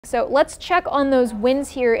So let's check on those winds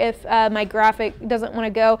here if my graphic doesn't want to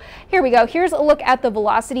go. Here we go. Here's a look at the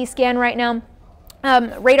velocity scan right now.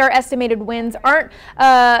 Radar estimated winds aren't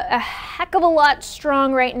a heck of a lot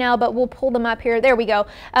strong right now, but we'll pull them up here. There we go.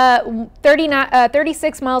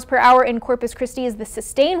 36 miles per hour in Corpus Christi is the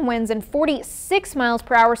sustained winds, and 46 miles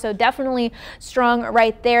per hour, so definitely strong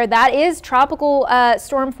right there. That is tropical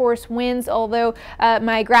storm force winds, although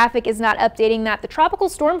my graphic is not updating that. The tropical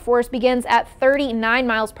storm force begins at 39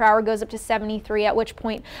 miles per hour, goes up to 73, at which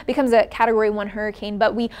point becomes a Category 1 hurricane.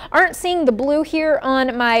 But we aren't seeing the blue here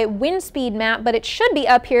on my wind speed map, but it should be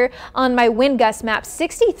up here on my wind gust map.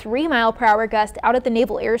 63 mile per hour gust out at the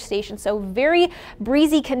Naval Air Station. So very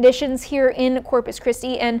breezy conditions here in Corpus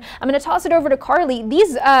Christi. And I'm going to toss it over to Carly.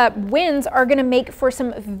 These winds are going to make for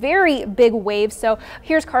some very big waves. So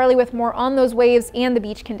here's Carly with more on those waves and the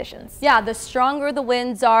beach conditions. Yeah, the stronger the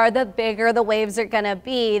winds are, the bigger the waves are going to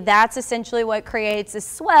be. That's essentially what creates a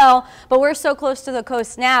swell. But we're so close to the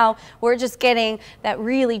coast now, we're just getting that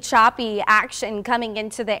really choppy action coming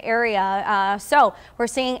into the area. So we're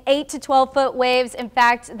seeing 8 to 12 foot waves. In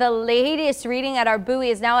fact, the latest reading at our buoy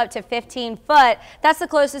is now up to 15 foot. That's the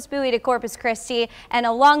closest buoy to Corpus Christi. And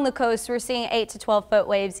along the coast, we're seeing 8 to 12 foot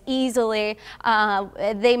waves easily.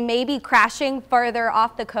 They may be crashing further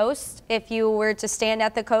off the coast. If you were to stand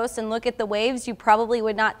at the coast and look at the waves, you probably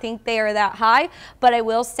would not think they are that high. But I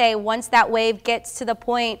will say, once that wave gets to the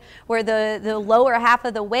point where the lower half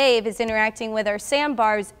of the wave is interacting with our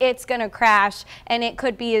sandbars, it's going to crash, and it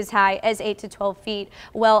could be as high as 8 to 12 feet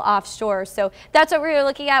well offshore. So that's what we were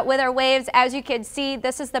looking at with our waves. As you can see,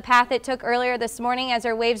 this is the path it took earlier this morning as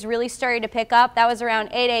our waves really started to pick up. That was around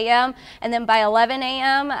 8 a.m. and then by 11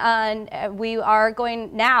 a.m. We are going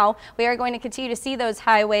to continue to see those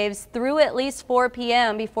high waves through at least 4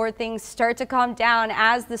 p.m. before things start to calm down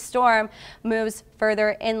as the storm moves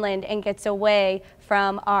further inland and gets away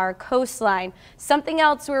from our coastline. Something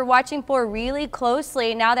else we're watching for really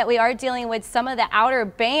closely now that we are dealing with some of the outer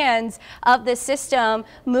bands of the system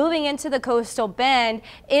moving into the coastal bend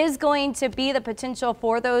is going to be the potential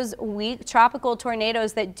for those weak tropical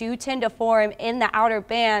tornadoes that do tend to form in the outer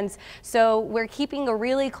bands. So we're keeping a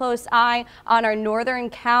really close eye on our northern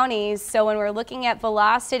counties. So when we're looking at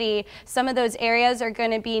velocity, some of those areas are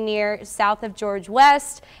going to be near south of George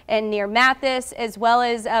West and near Mathis, as well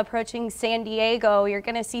as approaching San Diego. You're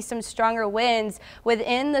going to see some stronger winds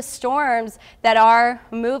within the storms that are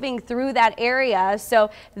moving through that area.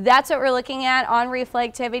 So that's what we're looking at on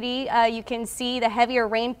reflectivity. You can see the heavier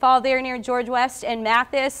rainfall there near George West and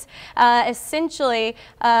Mathis. Essentially,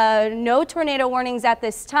 no tornado warnings at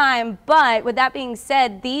this time. But with that being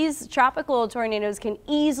said, these tropical tornadoes can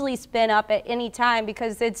easily spin up at any time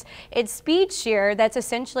because it's speed shear that's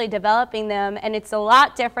essentially developing them, and it's a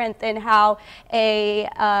lot different than how a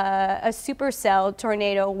supercell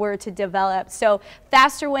tornado were to develop. So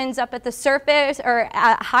faster winds up at the surface or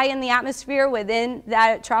high in the atmosphere within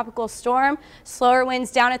that tropical storm, slower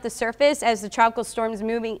winds down at the surface as the tropical storm is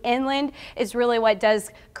moving inland is really what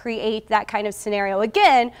does create that kind of scenario.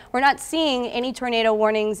 Again, we're not seeing any tornado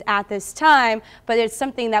warnings at this time, but it's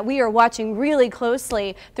something that we are watching really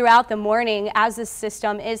closely throughout the morning as the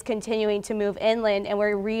system is continuing to move inland, and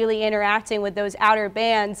we're really interacting with those outer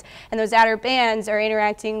bands, and those outer bands are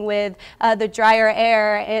interacting with the drier air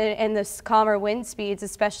and the calmer wind speeds,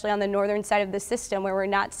 especially on the northern side of the system where we're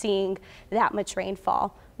not seeing that much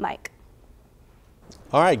rainfall. Mike.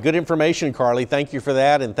 All right, good information, Carly. Thank you for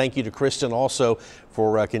that, and thank you to Kristin also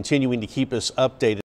for continuing to keep us updated.